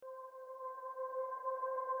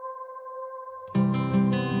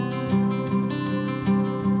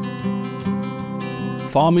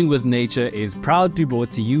Farming with Nature is proud to be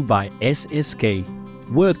brought to you by SSK.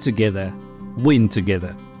 Work together, win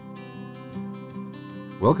together.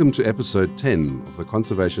 Welcome to episode 10 of the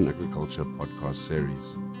Conservation Agriculture podcast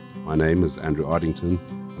series. My name is Andrew Ardington,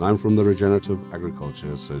 and I'm from the Regenerative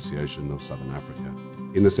Agriculture Association of Southern Africa.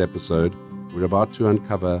 In this episode, we're about to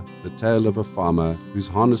uncover the tale of a farmer who's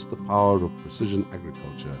harnessed the power of precision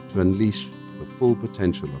agriculture to unleash the full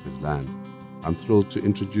potential of his land. I'm thrilled to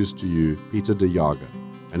introduce to you Pieter de Jager,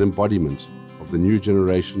 an embodiment of the new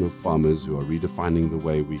generation of farmers who are redefining the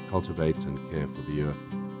way we cultivate and care for the earth.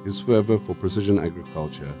 His fervour for precision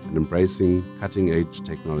agriculture and embracing cutting-edge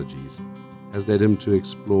technologies has led him to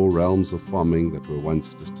explore realms of farming that were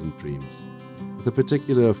once distant dreams. With a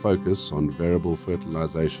particular focus on variable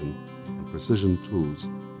fertilisation and precision tools,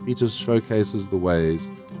 Pieter showcases the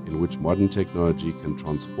ways in which modern technology can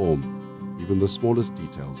transform even the smallest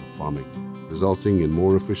details of farming, resulting in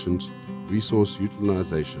more efficient resource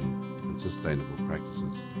utilization and sustainable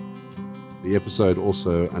practices. The episode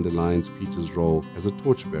also underlines Pieter's role as a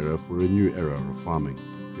torchbearer for a new era of farming.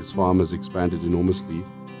 His farm has expanded enormously,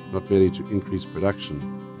 not merely to increase production,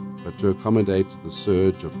 but to accommodate the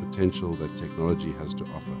surge of potential that technology has to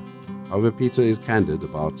offer. However, Pieter is candid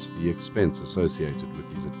about the expense associated with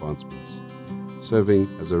these advancements, serving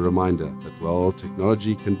as a reminder that while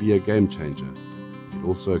technology can be a game changer, it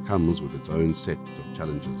also comes with its own set of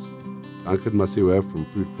challenges. Duncan Masiwe from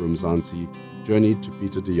Fruit for Mzansi journeyed to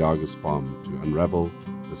Pieter de Jager's farm to unravel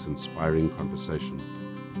this inspiring conversation.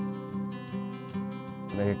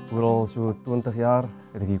 Ek boer al so 20 jaar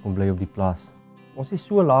het ek hier kom bly op die plaas. Ons is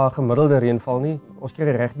so laag gemiddelde reënval nie. Ons kry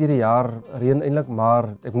reg deur die jaar reën eintlik,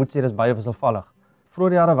 maar ek moet sê dis baie wisselvallig.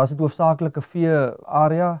 Vroeger jare was dit hoofsaaklik 'n vee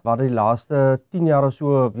area waar die laaste 10 jaar of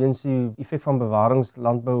so weens die effek van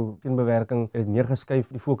bewaringslandbou teen bewerking het meer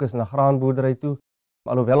geskuif die fokus na graanboerdery toe.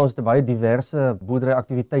 Alhoewel ons het baie diverse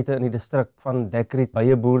boerderyaktiwiteite in die distrik van dekriet,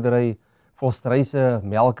 beieboerdery, volstruise,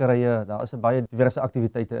 melkerye, daar is baie diverse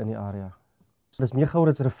aktiwiteite in die area. So dis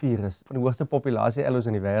Meergourits rivier is van die hoogste populasie aloes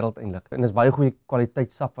in die wêreld eintlik. En dis baie goeie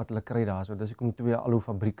kwaliteit sap wat hulle kry daar. So dis hoekom 2 aloe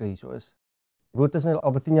fabrieke hier so is. Ek woon tussen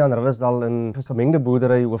al 10 jaar in Riversdal in gemengde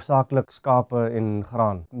boerdery, hoofsaaklik skape en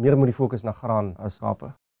graan. Meer moet die fokus na graan as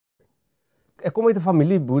skape. Ek kom uit 'n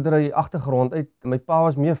familieboerdery agtergrond uit. My pa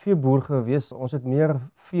was meer veeboer gewees. Ons het meer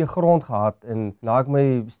veegrond gehad en na ek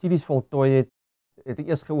my studies voltooi het, het ek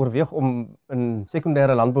eers geoorweeg om in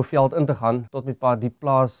sekondêre landbouveld in te gaan tot my pa die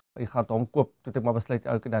plaas, hy gaan hom koop, toe ek maar besluit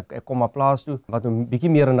ek kom maar plaas toe wat 'n bietjie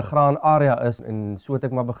meer in 'n graan area is en so het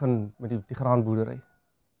ek maar begin met die graanboerdery.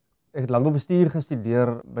 Ek het landboubestuur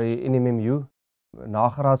gestudeer by NMMU,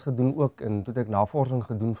 nagraads gedoen ook en toe het ek navorsing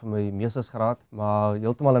gedoen vir my meestersgraad, maar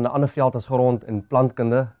heeltemal in 'n ander veld as grond in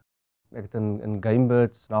plantkunde. Ek het in game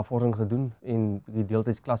birds navorsing gedoen en die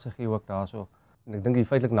deeltydsklasse gegee ook daarso. En ek dink die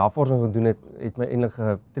feitelik navorsing gedoen het my eintlik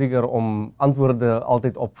getrigger om antwoorde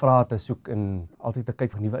altyd op vrae te soek en altyd te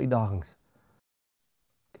kyk vir nuwe uitdagings.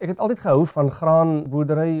 Ek het altyd gehou van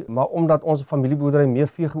graanboerdery, maar omdat ons familieboerdery meer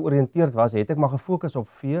vee georiënteerd was, het ek maar gefokus op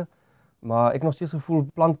vee. Maar ek het nog steeds gevoel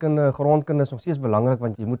plantkunde, grondkunde is nog steeds belangrik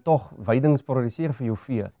want jy moet tog weidings produseer vir jou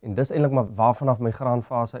vee. En dis eintlik maar waarvanaf my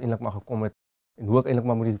graanfase eintlik maar gekom het en hoe ek eintlik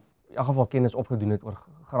maar moet in elk geval kennis opgedoen het oor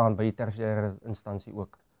graan by die tersiêre instansie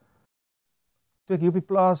ook. Toe ek hier op die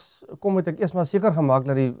plaas kom het ek eers maar seker gemaak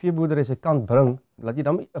dat die veeboerdery sy kant bring, dat jy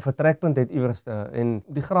dan 'n vertrekpunt het iewerste. En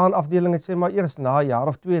die graanafdeling het sê maar eers na 'n jaar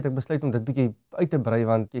of 2 het ek besluit om dit bietjie uit te brei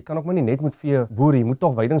want jy kan ook maar nie net met vee boer, jy moet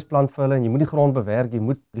tog weidings plant vir hulle en jy moet die grond bewerk, jy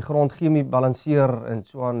moet die grond chemie balanseer en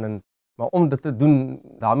so aan maar om dit te doen,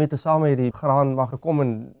 daarmee tesame het die graan maar gekom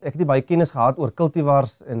en ek het nie baie kennis gehad oor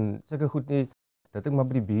cultivars en sulke goed nie. Dat ek maar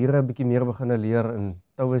by die bure bietjie meer begine leer en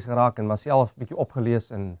touwes geraak en myself bietjie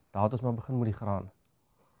opgelees en daar het ons maar begin met die graan.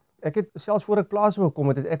 Ek het selfs voor ek plaas toe gekom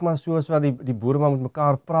het ek maar soos wat die boere maar met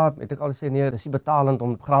mekaar praat, het ek al gesê nee, dis nie betalend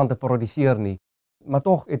om graan te produseer nie. Maar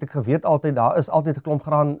tog het ek geweet altyd daar is altyd 'n klomp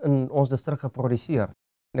graan in ons distrik geproduseer.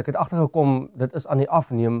 En ek het agtergekom dit is aan die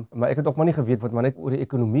afneem, maar ek het ook maar nie geweet wat maar net oor die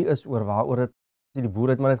ekonomie is oor waaroor dit. Die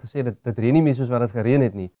boere het maar net gesê dit reën nie meer soos wat dit gereën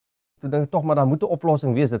het nie. Toe dink ek tog maar daar moet 'n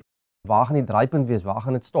oplossing wees. Waar gaan die draaipunt wees? Waar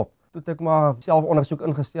gaan dit stop? Toe het ek maar self ondersoek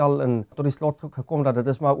ingestel en tot die slot gekom dat dit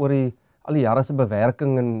is maar oor al die jare se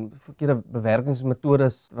bewerking en verkeerde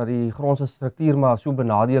bewerkingsmetodes wat die grond se struktuur maar so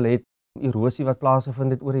benadeel het, erosie wat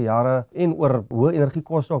plaasgevind het oor die jare en oor hoë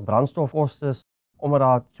energiekoste of brandstofkoste omdat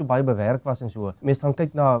daar so baie bewerk was en so. Mense gaan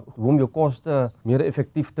kyk na hoe om jou koste meer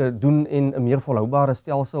effektief te doen en 'n meer volhoubare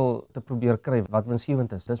stelsel te probeer kry wat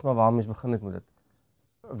winsgewend is. Dis maar waar mense begin het met dit.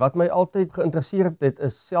 Wat my altyd geïnteresseerd het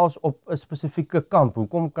is selfs op 'n spesifieke kamp.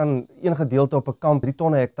 Hoekom kan een gedeelte op 'n kamp 3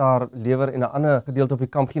 tonne hektaar lewer en 'n ander gedeelte op die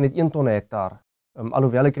kamp geen net 1 tonne hektaar?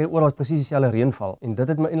 Alhoewel ek kry oral presies dieselfde reënval en dit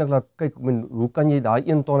het my eintlik laat kyk hoe kan jy daai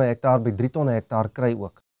 1 ton hektaar by 3 ton hektaar kry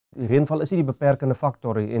ook. Die reënval is nie die beperkende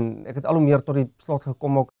faktor en ek het al hoe meer tot die slot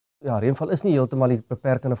gekom ook. Ja, reënval is nie heeltemal die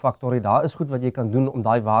beperkende faktor nie. Daar is goed wat jy kan doen om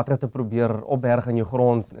daai water te probeer opberg in jou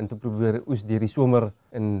grond en te probeer oes deur die somer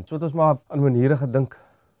en so het ons maar aan maniere gedink.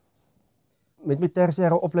 Met my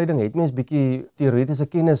tersiêre opleiding het mens bietjie teoretiese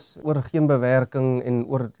kennis oor geenbewerking en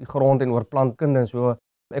oor die grond en oor plantkunde en so.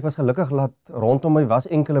 Ek was gelukkig dat rondom my was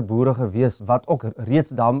enkele boere gewees wat ook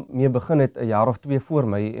reeds daarmee begin het 'n jaar of 2 voor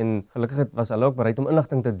my en gelukkig was hulle ook bereid om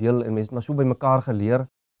inligting te deel en mense het maar so by mekaar geleer.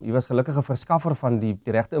 Hier was gelukkig 'n verskaffer van die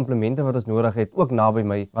regte implemente wat ons nodig het, ook naby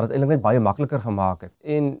my, wat dit eintlik net baie makliker gemaak het.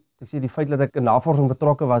 En ek sê die feit dat ek in navorsing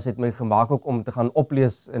betrokke was, het my gemaak ook om te gaan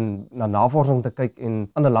oplees en na navorsing te kyk en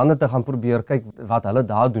ander lande te gaan probeer kyk wat hulle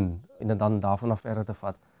daar doen en dit dan daarvan af verder te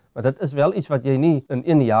vat. Maar dit is wel iets wat jy nie in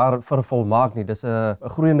 1 jaar vervolmaak nie. Dis 'n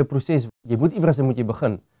groeiende proses. Jy moet iewers moet jy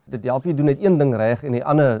begin. Dit help jy doen net 1 ding reg en die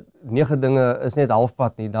ander 9 dinge is net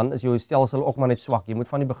halfpad nie. Dan is jou stelsel ook maar net swak. Jy moet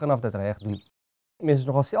van die begin af dit reg doen. Mense is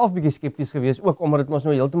nogal self bietjie skepties geweest ook omdat dit mos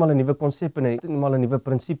nou heeltemal 'n nuwe konsep en heeltemal 'n nuwe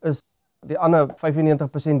prinsip is. Die ander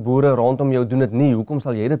 95% boere rondom jou doen dit nie. Hoekom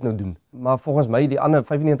sal jy dit nou doen? Maar volgens my die ander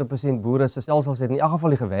 95% boere se stelsels het in elk geval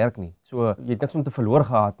nie gewerk nie. So jy het niks om te verloor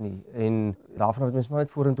gehad nie en daarvan het mense maar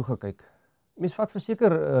net vorentoe gekyk. Mense vat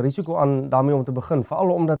verseker risiko aan daarmee om te begin, veral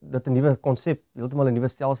omdat dit 'n nuwe konsep, heeltemal 'n nuwe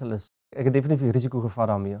stelsel is. Ek het definitief risiko gevat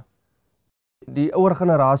daarmee. Die ouer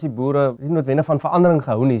generasie boere het nie noodwendig van verandering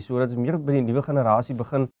gehou nie, so dit is meer by die nuwe generasie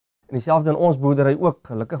begin. En dieselfde in ons boerdery ook.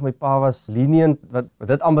 Gelukkig my pa was lenient wat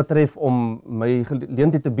dit aanbetref om my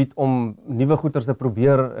geleentheid te bied om nuwe goeders te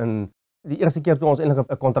probeer. En die eerste keer toe ons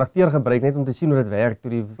eintlik 'n kontrakteur gebruik net om te sien hoe dit werk, toe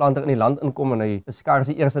die planter in die land inkom en hy skaars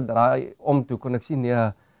die eerste draai om toe kon ek sien nee,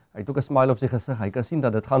 hy het ook 'n smile op sy gesig. Hy kan sien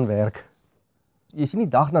dat dit gaan werk. Jy sien nie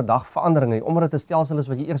dag na dag verandering nie, omdat dit 'n stelsel is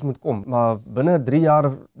wat jy eers moet kom. Maar binne 3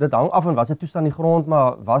 jaar, dit hang af van wat se toestand die grond,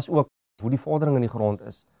 maar was ook hoe die vordering in die grond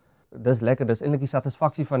is. Dis lekker, dis eintlik die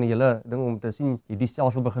satisfaksie van die hele ding om te sien jy die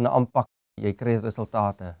stelsel begin aanpak, jy kry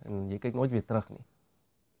resultate en jy kyk nooit weer terug nie.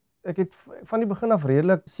 Ek het van die begin af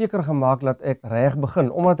redelik seker gemaak dat ek reg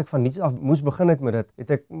begin, omdat ek van niets af moes begin met dit,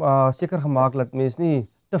 het ek maar seker gemaak dat mense nie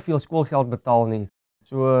te veel skoolgeld betaal nie.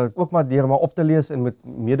 So ook maar deur maar op te lees en met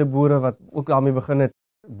medeboere wat ook daarmee begin het.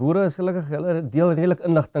 Boere is gelukkig, hulle deel redelik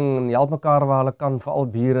inligting en help mekaar waar hulle kan, veral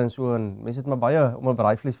bure en so en mense het maar baie om 'n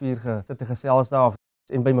braaivleisvuur gesit te gesels daar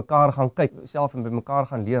en by mekaar gaan kyk, self en by mekaar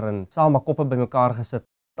gaan leer en saam maar koppe by mekaar gesit.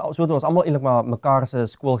 So het ons almal eintlik maar mekaar se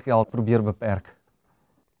skoolgeld probeer beperk.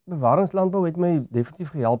 Bewaringslandbou het my definitief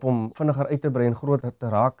gehelp om vinniger uit te brei en groter te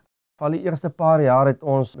raak. Val die eerste paar jaar het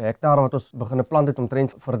ons hektare wat ons begin plant het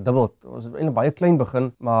omtrent verdubbel. Ons het eintlik baie klein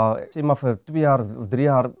begin, maar ek sê maar vir 2 jaar of 3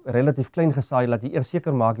 jaar relatief klein gesaai, dat jy eers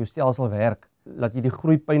seker maak jou stelsel werk. Dat jy die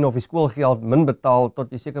groeipyne of die skoolgeld min betaal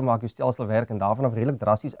tot jy seker maak jou stelsel werk en daarvan af redelik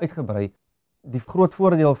drasties uitgebrei. Die groot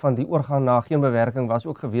voordeel van die oorgang na geenbewerking was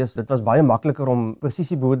ook geweest, dit was baie makliker om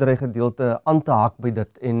presisieboerdery gedeelte aan te haak by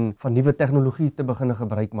dit en van nuwe tegnologie te begin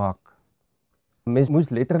gebruik maak. Mense moes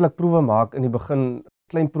letterlik proewe maak in die begin,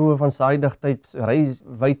 klein proewe van saaidigtheid,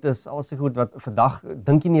 rywytes, alles se goed wat vandag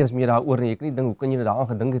dink jy nie eens meer daaroor nie. Ek kan nie dink hoe kan jy daaraan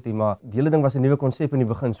gedink het nie, maar die hele ding was 'n nuwe konsep in die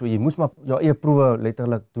begin, so jy moes maar jou eie proewe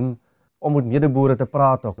letterlik doen om met medeboere te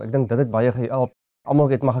praat ook. Ek dink dit het baie gehelp. Almal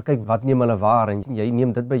het maar gekyk wat neem hulle waar en jy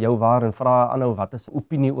neem dit by jou waar en vra aanhou wat is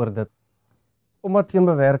opinie oor dit. Omdat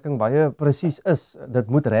geenbewerking baie presies is, dit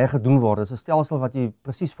moet reg gedoen word. Dit is 'n stelsel wat jy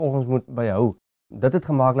presies volgens moet byhou. Dit het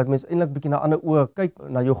gemaak dat mense eintlik bietjie na ander oë kyk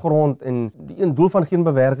na jou grond en die een doel van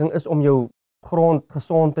geenbewerking is om jou grond,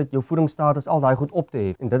 gesondheid, jou voedingsstatus, al daai goed op te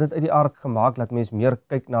hef. En dit het uit die aard gemaak dat mense meer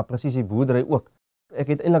kyk na presisieboerdery ook. Ek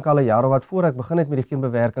het eintlik al 'n jaar of wat voor ek begin het met die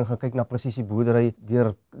geenbewerking gaan kyk na presisieboerdery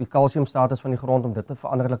deur die kalsiumstatus van die grond om dit te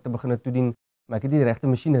veranderlik te begin toedien, maar ek het nie die regte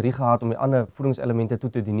masjinerie gehad om die ander voedingselemente toe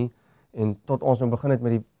te dien nie. En tot ons nou begin het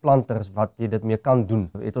met die planters wat jy dit mee kan doen,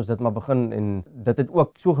 het ons dit maar begin en dit het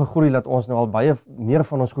ook so gegroei dat ons nou al baie meer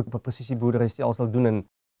van ons goed op 'n presisieboerdery stelsel doen en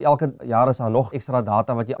elke jaar is daar nog ekstra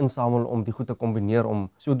data wat jy insamel om die goed te kombineer om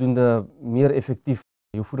sodoende meer effektief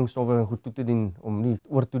jou voedingsstowwe goed toe te dien om nie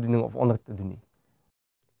oortoediening of onder te doen nie.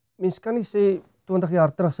 Mens kan nie sê 20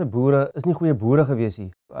 jaar terug se boere is nie goeie boere gewees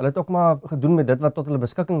nie. Hulle het ook maar gedoen met dit wat tot hulle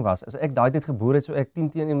beskikking was. As ek daai tyd geboer het, so ek 10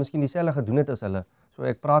 teen 1 miskien dieselfde gedoen het as hulle. So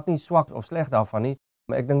ek praat nie swak of sleg daarvan nie,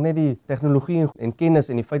 maar ek dink net die tegnologie en kennis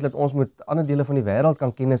en die feit dat ons met ander dele van die wêreld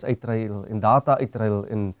kan kennis uitruil en data uitruil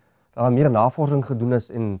en dat daar meer navorsing gedoen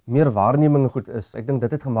is en meer waarneming goed is. Ek dink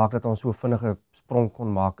dit het gemaak dat ons so vinnige sprong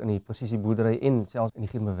kon maak in die presisieboerdery en selfs in die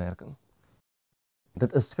geenbewerking.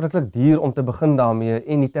 Dit is skrikkelik duur om te begin daarmee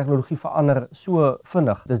en die tegnologie verander so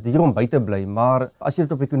vinnig. Dis duur om by te bly, maar as jy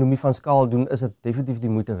dit op ekonomie van skaal doen, is dit definitief die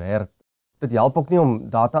moeite werd. Dit help ook nie om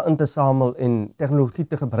data in te samel en tegnologie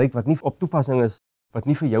te gebruik wat nie op toepassing is, wat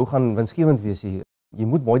nie vir jou gaan winsgewend wees nie. Jy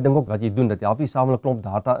moet mooi dink ook wat jy doen. Dit help jy samel 'n klomp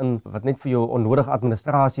data in wat net vir jou onnodige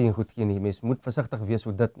administrasie en goed gee nie. Mens moet versigtig wees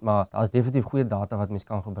met dit, maar daar is definitief goeie data wat mens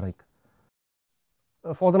kan gebruik.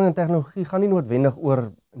 Vordering in tegnologie gaan nie noodwendig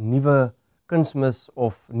oor nuwe kunsmis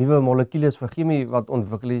of nuwe molekules vir chemie wat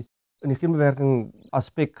ontwikkel nie. In die geenbewerking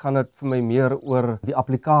aspek gaan dit vir my meer oor die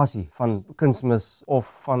applikasie van kunsmis of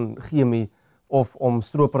van chemie of om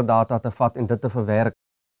strooperdata te vat en dit te verwerk.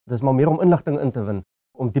 Dis maar meer om inligting in te win,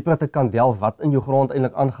 om dieper te kan delf wat in jou grond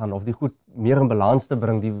eintlik aangaan of die goed meer in balans te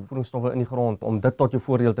bring, die voedingsstowwe in die grond, om dit tot jou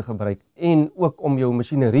voordeel te gebruik en ook om jou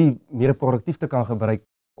masjinerie meer produktief te kan gebruik,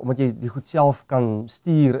 omdat jy die goed self kan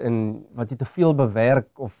stuur en wat jy te veel bewerk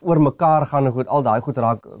of oor mekaar gaan en goed, al daai goed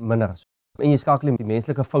raak minder. En jy skakel die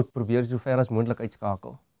menslike fout probeer so ver as moontlik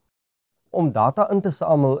uitskakel. Om data in te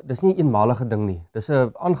samel, dis nie 'n eenmalige ding nie. Dis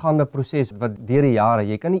 'n aangaande proses wat deur die jare,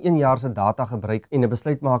 jy kan nie 1 jaar se data gebruik en 'n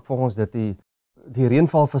besluit maak volgens dit die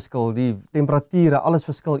reënval verskil, die temperature, alles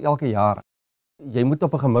verskil elke jaar. Jy moet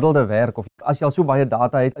op 'n gemiddelde werk of as jy al so baie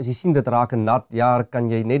data het, as jy sien dit raak 'n nat jaar, kan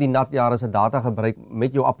jy net die nat jare se data gebruik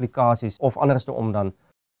met jou applikasies of anderste om dan.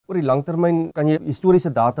 Oor die langtermyn kan jy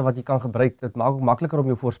historiese data wat jy kan gebruik, dit maak ook makliker om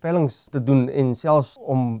jou voorspellings te doen en selfs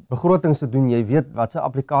om begrotings te doen. Jy weet wat se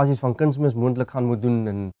applikasies van kunsmis moontlik gaan moet doen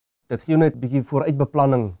en dit gee jou net 'n bietjie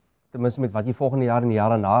vooruitbeplanning, ten minste met wat jy volgende jaar en die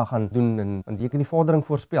jare na gaan doen en jy kan die vordering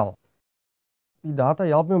voorspel. Die data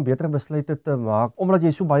help my om beter besluite te maak omdat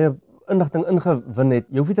jy so baie inligting ingewin het.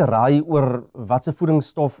 Jy hoef nie te raai oor wat se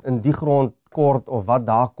voedingsstof in die grond kort of wat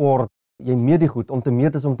daar kort. Jy meet die goed, om te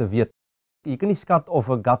meet is om te weet. Jy kan nie skat of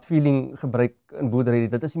 'n gut feeling gebruik in boerdery,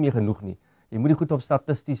 dit is nie meer genoeg nie. Jy moet die goed op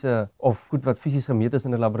statistiese of goed wat fisies gemeet is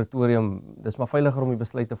in 'n laboratorium, dis maar veiliger om die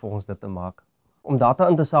besluite volgens dit te maak. Om data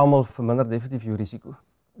in te samel verminder definitief jou risiko.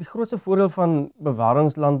 Die grootste voordeel van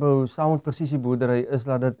bewaringslandbou saam met presisieboerdery is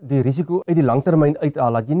dat dit die risiko uit die langtermyn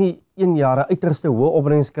uithaal. Dat jy nie 1 jaar 'n uiterste hoë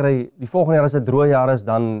opbrengs kry, die volgende jaar as dit droë jaar is,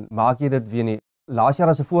 dan maak jy dit weer nie. Laas jaar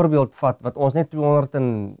as 'n voorbeeld vat wat ons net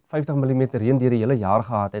 250 mm reën deur die hele jaar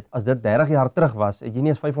gehad het. As dit 30 jaar terug was, het jy nie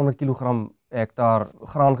eens 500 kg hektaar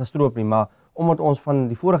graan gestroop nie, maar omdat ons van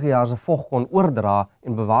die vorige jaar se vog kon oordra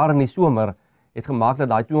en bewaar in die somer, het gemaak dat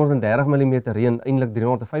daai 230 mm reën eintlik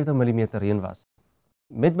 350 mm reën was.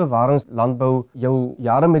 Met bewaringslandbou, jou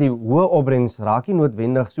jare met die hoë opbrengs raak nie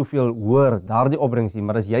noodwendig soveel hoër daardie opbrengs nie,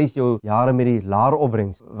 maar dis juist jou jare met die laer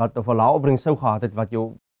opbrengs wat of 'n lae opbrengs sou gehad het wat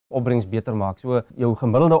jou opbrengs beter maak. So jou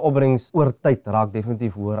gemiddelde opbrengs oor tyd raak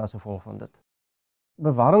definitief hoër as gevolg van dit.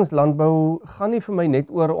 Bewaringslandbou gaan nie vir my net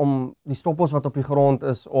oor om die stoppels wat op die grond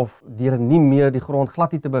is of deur nie meer die grond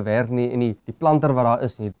glad nie te bewerk nie en die planter wat daar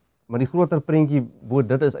is nie. Maar die groter prentjie bo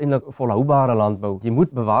dit is eintlik volhoubare landbou. Jy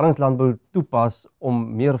moet bewaringslandbou toepas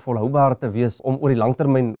om meer volhoubaar te wees, om oor die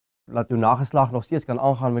langtermyn laat jou nageslag nog steeds kan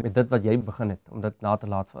aangaan met dit wat jy begin het, om dit na te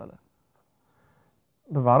laat vir hulle.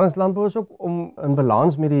 Bewaringslandbou is ook om in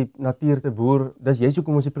balans met die natuur te boer. Dis juist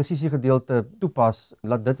hoekom ons die presisie gedeelte toepas,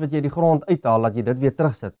 laat dit wat jy die grond uithaal, laat jy dit weer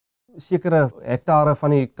terugsit. Sekere hektare van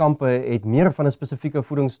die kampe het meer van 'n spesifieke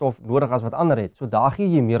voedingsstof nodig as wat ander het. So daar gee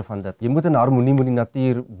jy meer van dit. Jy moet in harmonie met die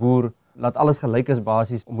natuur boer, laat alles gelyk is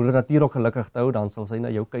basies om die natuur ook gelukkig te hou, dan sal sy na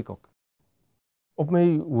jou kyk ook. Op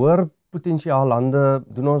my hoër potensiaal lande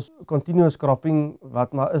doen ons continuous cropping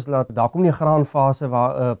wat maar is dat daar kom nie 'n graanfase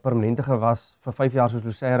waar 'n permanente gewas vir 5 jaar soos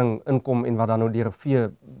losering inkom en wat dan nou deur 'n vee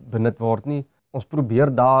benut word nie. Ons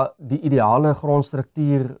probeer daar die ideale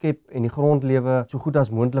grondstruktuur skep en die grondlewe so goed as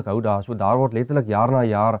moontlik hou daar. So daar word letterlik jaar na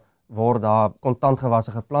jaar word daar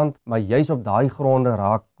kontantgewasse geplant, maar juis op daai gronde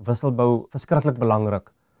raak wisselbou verskriklik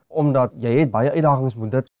belangrik omdat jy het baie uitdagings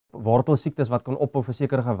met dit, wortelsiektes wat kan ophou vir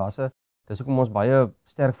sekere gewasse. Dis hoekom ons baie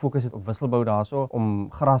sterk fokus het op wisselbou daarso om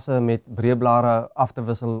grasse met breëblare af te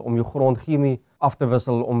wissel, om jou grondchemie af te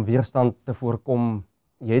wissel om weerstand te voorkom.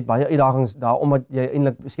 Jy het baie uitdagings daar omdat jy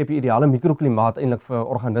eintlik skep die ideale mikroklimaat eintlik vir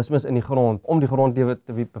organismes in die grond om die grondlewe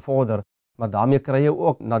te bevorder, maar daarmee kry jy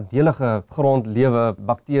ook nadelige grondlewe,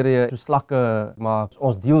 bakterieë, so slakke, maar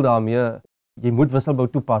ons deel daarmee. Jy moet wisselbou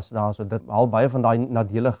toepas daarso. Dit haal baie van daai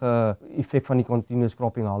nadelige effek van die continuous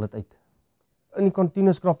cropping haal dit uit. In die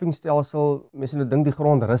continuous cropping stelsel, mense nou dink die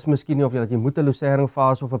grond rus miskien nie of jy moet 'n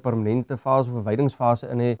loseringfase of 'n permanente fase of 'n weidingsfase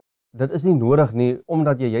in hê. Dit is nie nodig nie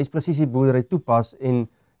omdat jy juist presisieboerdery toepas en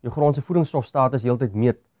jou grond se voedingsstofstatus heeltyd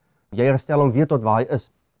meet. Jy herstel hom weer tot waar hy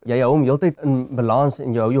is. Jy hou hom heeltyd in balans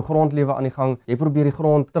en jy hou jou grondlewe aan die gang. Jy probeer die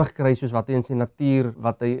grond terugkry soos wat hy in sy natuur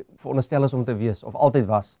wat hy veronderstel is om te wees of altyd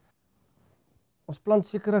was. Ons plant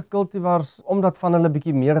sekere cultivars omdat van hulle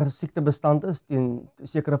bietjie meer siektebestand is teen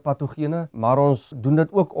sekere patogene, maar ons doen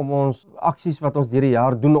dit ook om ons aksies wat ons deur die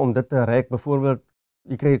jaar doen om dit te rek. Byvoorbeeld,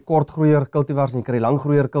 jy kry kortgroeier cultivars en jy kry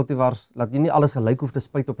langgroeier cultivars, laat jy nie alles gelyk hoef te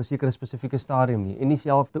spuit op 'n sekere spesifieke stadium nie en nie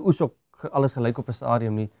self te oes ook alles gelyk op 'n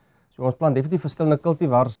stadium nie. So ons plant definitief verskillende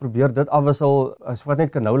cultivars, probeer dit afwissel. As wat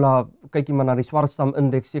net canola, kyk jy maar na die swartstam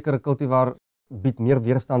indeks, sekere cultivar bied meer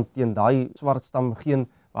weerstand teen daai swartstam geen,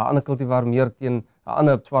 waar ander cultivar meer teen 'n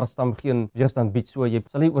ander swartstam geen weerstand bied. So jy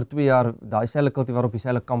sal nie oor 2 jaar daai selfde cultivar op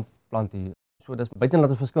dieselfde kamp plant hier. So dis buiten dat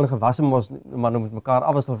ons verskillende gewasse maar nou met mekaar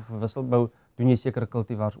afwissel vir wisselbou, doen jy sekere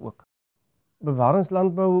cultivars ook.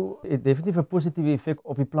 Bewaringslandbou het definitief 'n positiewe effek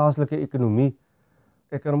op die plaaslike ekonomie.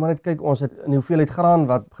 Ek kan maar net kyk, ons het in die hoeveelheid graan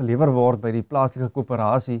wat gelewer word by die plaaslike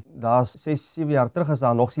koöperasie. Daar's 6-7 jaar terug is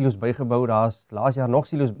daar nog silo's bygebou, daar's laas jaar nog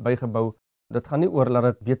silo's bygebou. Dit gaan nie oor dat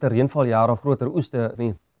dit beter reënvaljare of groter oeste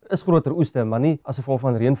nie. Is groter oeste, maar nie as gevolg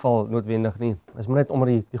van reënval noodwendig nie. Dis maar net omdat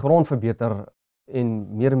die grond verbeter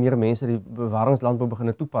en meer mense die bewaringslandbou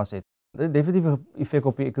begin toepas het. Dit het definitief 'n effek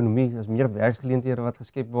op die ekonomie. Daar's meer werksgeleenthede wat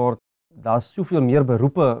geskep word. Daar's soveel meer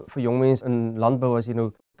beroepe vir jong mense in landbou as jy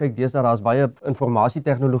nou kyk deesdae, daar's baie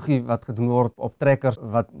informasietegnologie wat gedoen word op trekkers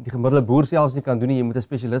wat die gemiddelde boer selfs nie kan doen nie. Jy moet 'n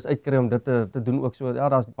spesialis uitkry om dit te doen ook. So ja,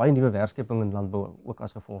 daar's baie nuwe werkskeping in landbou ook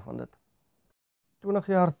as gevolg van dit. 20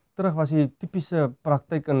 jaar terug was die tipiese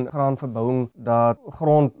praktyk in graanverbouing dat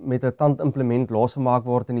grond met 'n tandimplement losgemaak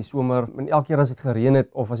word in die somer en elke keer as dit gereën het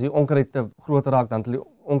of as die onkruid te groot raak, dan het die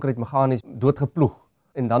onkruid meganies doodgeploeg.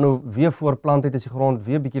 En dan nou weer voorplant het is die grond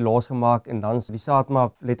weer bietjie losgemaak en dan is die saad maar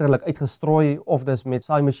letterlik uitgestrooi of dis met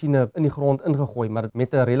saaimasjiene in die grond ingegooi, maar dit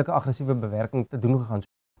met 'n redelike aggressiewe bewerking te doen gegaan.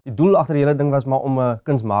 Die doel agter die hele ding was maar om 'n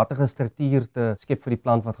kunsmatige struktuur te skep vir die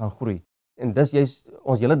plant wat gaan groei. En dis juist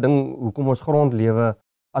ons hele ding hoekom ons grondlewe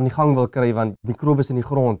aan die gang wil kry, want mikrobes in die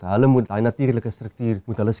grond, hulle moet daai natuurlike struktuur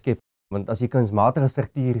moet hulle skep, want as jy kunsmatige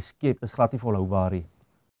struktuur skep, is glad nie volhoubaar nie.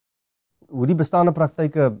 Hoe die bestaande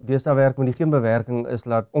praktyke deesdae werk met die geenbewerking is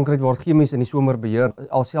dat onkruid word chemies in die somer beheer,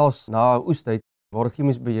 alselfs na oestyd word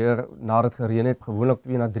chemies beheer nadat gereën het, gewoonlik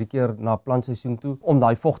 2 na 3 keer na plantseisoen toe, om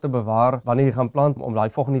daai vog te bewaar wanneer jy gaan plant, om daai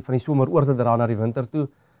vog nie van die somer oor te dra na die winter toe.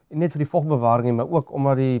 En net vir die vogbewaring, maar ook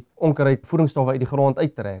omdat die onkruid voedingsstowwe uit die grond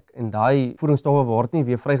uittrek. En daai voedingsstowwe word nie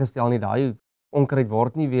weer vrygestel nie, daai onkruid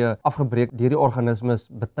word nie weer afgebreek deur die organismes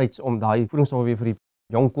betyds om daai voedingsstowwe weer vir die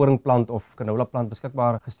jong koringplant of canola plant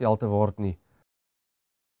beskikbaar gestel te word nie.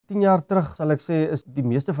 10 jaar terug sal ek sê is die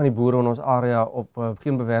meeste van die boere in ons area op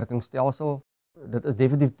geen bewerkingsstelsel. Dit is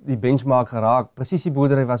definitief die benchmark geraak.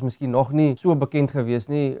 Presisieboerdery was miskien nog nie so bekend gewees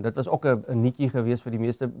nie. Dit was ook 'n nietjie gewees vir die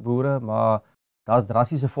meeste boere, maar daar's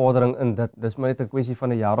drastiese vordering in dit. Dis maar net 'n kwessie van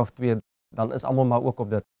 'n jaar of 2, dan is almal maar ook op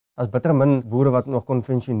dit. Daar's bitter min boere wat nog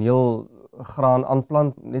konvensioneel graan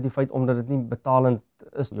aanplant, net die feit omdat dit nie betalend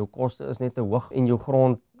is. Jou koste is net te hoog en jou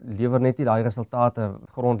grond lewer net nie daai resultate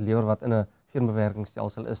grond lewer wat in 'n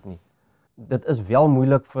geenbewerkingsstelsel is nie. Dit is wel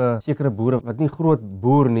moeilik vir sekere boere wat nie groot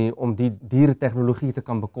boer nie om die diertegnologie te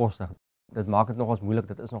kan bekostig. Dit maak dit nogals moeilik,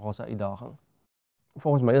 dit is nogals 'n uitdaging.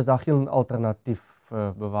 Volgens my is daar geen alternatief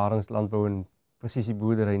vir bewaringslandbou en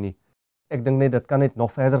presisieboerdery nie. Ek dink net dit kan net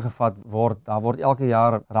nog verder gevat word. Daar word elke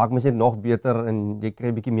jaar raak mens net nog beter en jy kry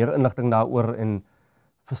 'n bietjie meer inligting daaroor en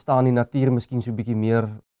verstaan die natuur miskien so 'n bietjie meer.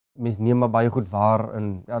 Mens neem maar baie goed waar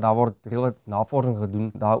en ja, daar word redelik navorsing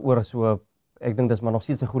gedoen daaroor. So ek dink dis maar nog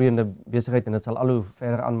steeds 'n groeiende besigheid en dit sal al hoe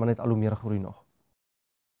verder aan maar net al hoe meer groei nog.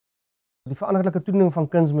 Die veranderlike toediening van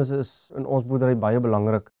kunsmis is in ons boerdery baie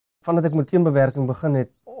belangrik. Vandat ek met geenbewerking begin het,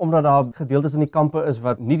 omdat daar gedeeltes in die kampe is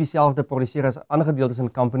wat nie dieselfde produseer as ander gedeeltes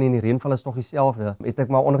in kampe nie en die reënval is nog dieselfde, het ek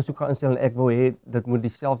maar ondersoek gaan instel en ek wou hê dit moet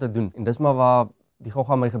dieselfde doen. En dis maar waar die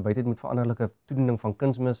gogga my gebyt het met veranderlike toediening van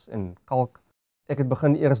kunsmis en kalk. Ek het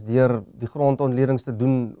begin eers deur die grondontledings te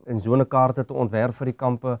doen en zonekaarte te ontwerp vir die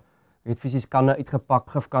kampe. Ek het fisies kanne uitgepak,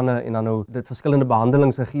 gifkanne en dan nou dit verskillende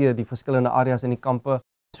behandelings gegee, die verskillende areas in die kampe,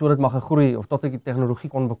 sodat dit mag gegroei of tot ek die tegnologie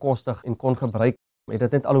kon bekostig en kon gebruik. Het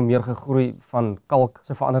dit net al hoe meer gegroei van kalk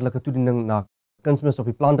se veranderlike toediening na kunsmis op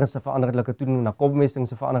die plantrus se veranderlike toediening na kopbemesting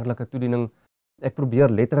se veranderlike toediening. Ek probeer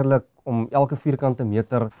letterlik om elke vierkante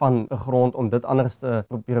meter van 'n grond om dit anders te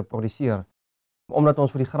probeer produseer. Omdat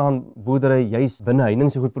ons vir die graanboerdery juis binne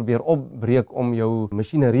heining so goed probeer opbreek om jou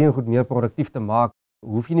masjinerie en goed meer produktief te maak,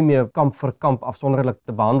 hoef jy nie meer kamp vir kamp afsonderlik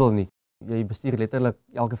te behandel nie. Jy bestuur letterlik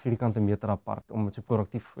elke vierkante meter apart om dit so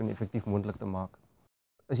produktief en effektief moontlik te maak.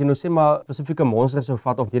 As jy nou sê maar spesifieke monsters sou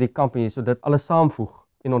vat of deur die kamp en jy sou dit alles saamvoeg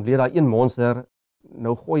en ontleed daai een monster,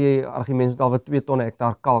 nou gooi jy argumente met alweer 2 tonne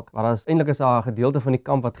hektaar kalk, maar as eintlik is daar 'n gedeelte van die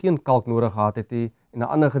kamp wat geen kalk nodig gehad het nie en 'n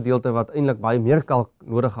ander gedeelte wat eintlik baie meer kalk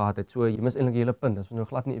nodig gehad het. So jy mis eintlik die hele punt, dit is nou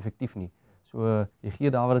glad nie effektief nie. So jy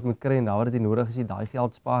gee daar wat dit moet kry en daar wat dit nodig is, daai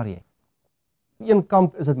geld spaar jy. Een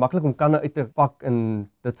kamp is dit maklik om kanne uit te pak en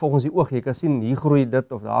dit volgens die oog, jy kan sien hier groei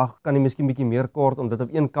dit of daar kan jy miskien bietjie meer kort om dit op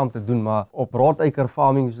een kamp te doen, maar op broadacre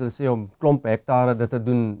farming, soos hulle sê, om klomp hektare dit te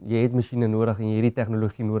doen, jy het masjiene nodig en jy het die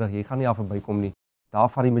tegnologie nodig, jy gaan nie af verbykom nie. Daar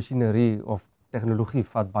vat die masjinerie of tegnologie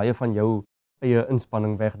vat baie van jou eie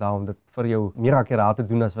inspanning weg daar om dit vir jou meer akkuraat te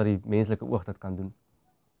doen as wat die menslike oog dit kan doen.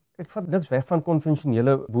 Ek vat niks weg van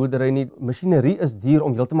konvensionele boerdery nie. Masjinerie is duur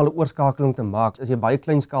om heeltemal 'n oorskakeling te maak. As jy baie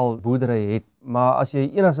kleinskaal boerdery het, maar as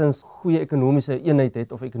jy enigstens goeie ekonomiese eenheid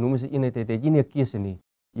het of ekonomiese eenheid het, het jy nie 'n keuse nie.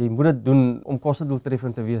 Jy moet dit doen om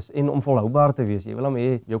kostedoeltreffend te wees en om volhoubaar te wees. Jy wil hom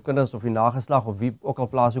hê jou kinders of die nageslag of wie ook al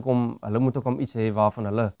plaas hoekom, hulle moet ook iets hê waarvan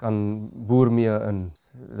hulle kan boer mee in.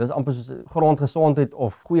 Dis amper soos grondgesondheid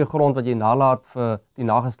of goeie grond wat jy nalaat vir die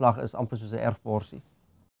nageslag is amper soos 'n erfborsie.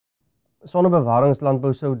 Sonder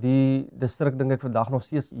bewaringslandbou sou die distrik dink ek vandag nog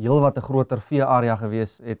steeds heelwat 'n groter vee-area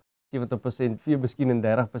gewees het. 70% vee, miskien en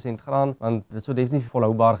 30% graan, want dit sou definitief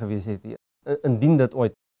volhoubaar gewees het. Indien dit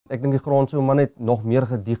ooit, ek dink die grond sou maar net nog meer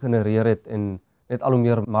gedegenereer het en net al hoe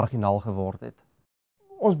meer marginaal geword het.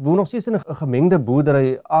 Ons boer nog steeds in 'n gemengde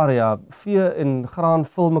boerdery area. Vee en graan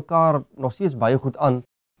vul mekaar nog steeds baie goed aan.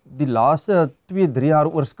 Die laaste 2-3 jaar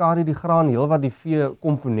oorskadu die graan heelwat die vee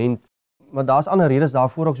komponent. Maar daar's ander redes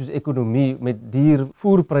daarvoor ook soos ekonomie met duur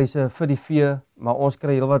voerpryse vir die vee, maar ons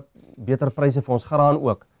kry heelwat beter pryse vir ons graan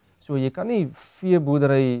ook. So jy kan nie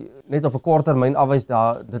veeboerdery net op 'n kort termyn afwys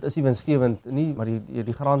daar, dit is nie winsgewend nie, maar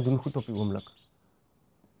die graan doen goed op die oomblik.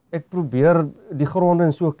 Ek probeer die gronde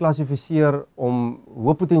in so klassifiseer om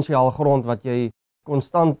hoë potensiaal grond wat jy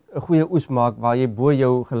konstant 'n goeie oes maak waar jy bo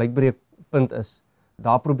jou gelykbreekpunt is.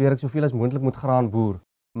 Daar probeer ek soveel as moontlik met graan boer.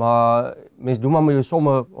 Maar mens doen maar met jou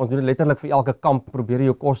somme, ons doen dit letterlik vir elke kamp, probeer jy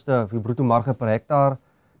jou koste of jou bruto marge per hektaar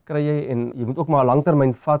kry jy en jy moet ook maar 'n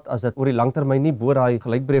langtermyn vat. As dit oor die langtermyn nie bo daai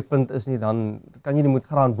gelykbreekpunt is nie, dan kan jy nie met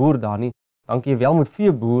graan boer daar nie. Dan kan jy wel met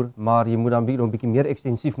vee boer, maar jy moet dan 'n bietjie meer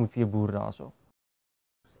ekstensief met vee boer daarso.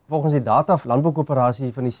 Volgens die data van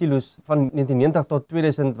landboukoöperasie van die silo's van 1990 tot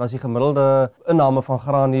 2000 was die gemiddelde inname van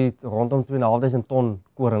graan hier rondom 2.500 ton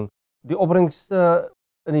koring. Die opbrengste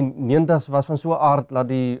in die 90s was van so 'n aard dat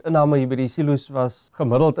die inname hier by die silo's was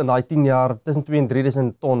gemiddeld in daai 10 jaar tussen 2 en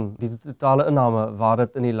 3000 ton. Die totale inname waar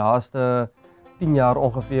dit in die laaste 10 jaar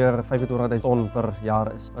ongeveer 25.000 ton per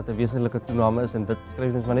jaar is, wat 'n wesentlike toename is en dit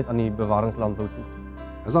skryf ons maar net aan die bewaringslandbou toe.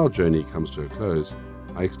 As our journey comes to a close,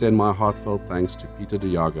 I extend my heartfelt thanks to Pieter de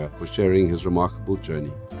Jager for sharing his remarkable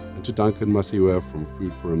journey, and to Duncan Masiwa from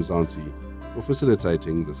Food for Mzansi for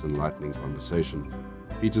facilitating this enlightening conversation.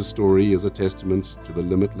 Pieter's story is a testament to the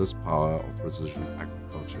limitless power of precision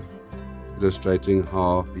agriculture, illustrating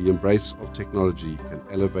how the embrace of technology can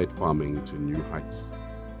elevate farming to new heights.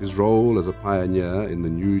 His role as a pioneer in the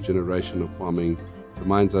new generation of farming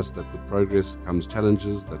reminds us that with progress comes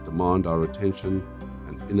challenges that demand our attention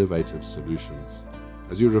and innovative solutions.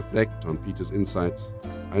 As you reflect on Pieter's insights,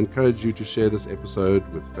 I encourage you to share this episode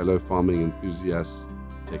with fellow farming enthusiasts,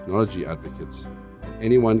 technology advocates,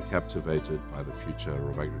 anyone captivated by the future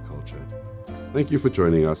of agriculture. Thank you for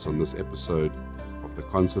joining us on this episode of the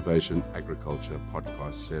Conservation Agriculture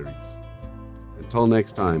podcast series. Until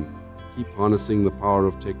next time, keep harnessing the power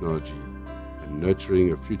of technology and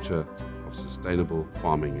nurturing a future of sustainable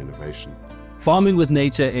farming innovation. Farming with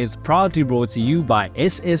Nature is proudly brought to you by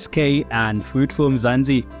SSK and Food for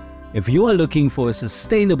Mzansi. If you are looking for a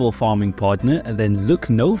sustainable farming partner, then look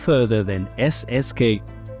no further than SSK.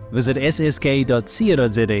 Visit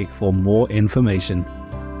ssk.co.za for more information.